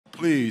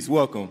Please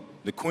welcome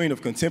the queen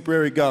of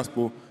contemporary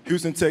gospel,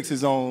 Houston,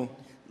 Texas' own,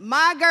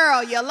 my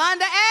girl,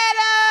 Yolanda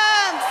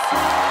Adams.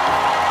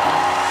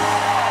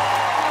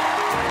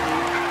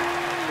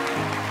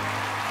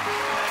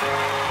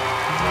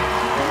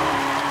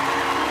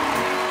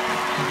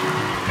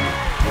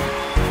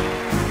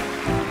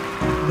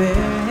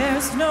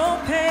 There's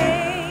no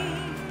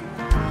pain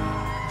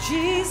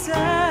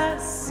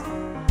Jesus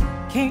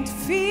can't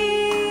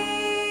feel,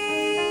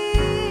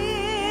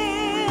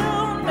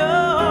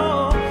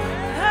 no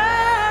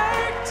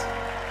hurt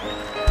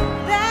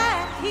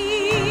that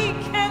he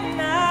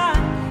cannot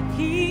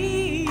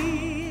heal.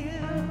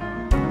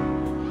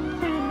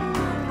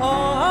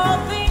 All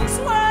things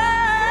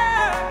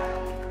work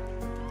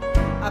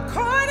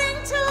according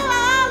to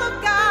all of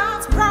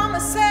God's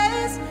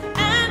promises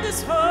and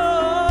His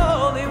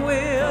holy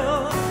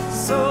will.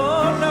 So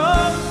no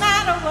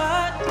matter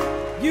what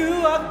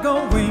you are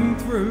going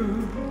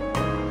through,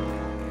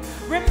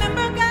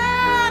 remember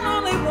God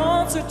only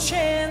wants a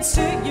chance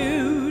to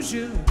use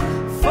you,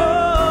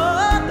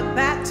 for the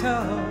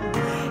battle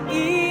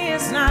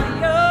is not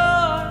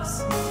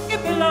yours,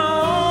 it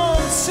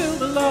belongs to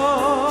the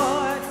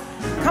Lord.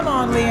 Come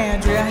on,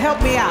 Leandria,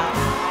 help me out.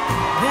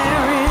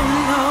 There is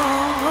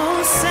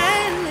no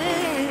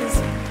sadness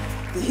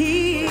that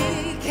he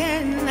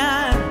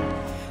cannot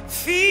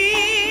feel,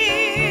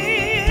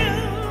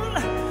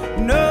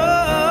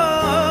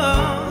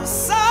 no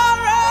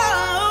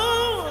sorrow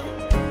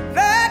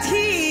that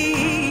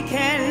he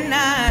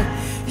cannot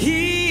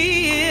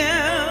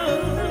heal.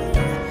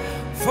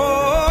 For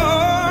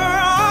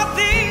all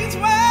things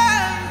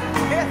work,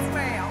 yes,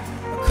 ma'am,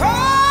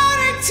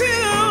 according to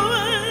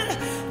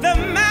the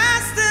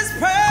Master's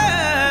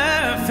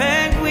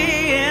perfect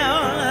will.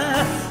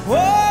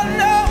 Oh,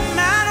 no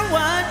matter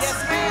what, yes,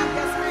 ma'am,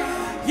 yes, ma'am,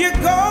 you're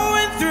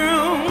going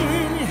through,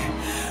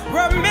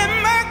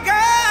 remember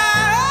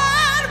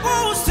God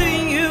wants to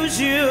use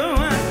you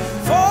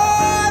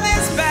for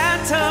this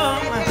battle.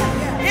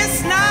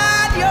 It's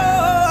not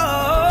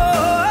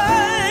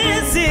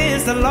yours,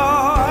 it's the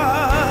Lord.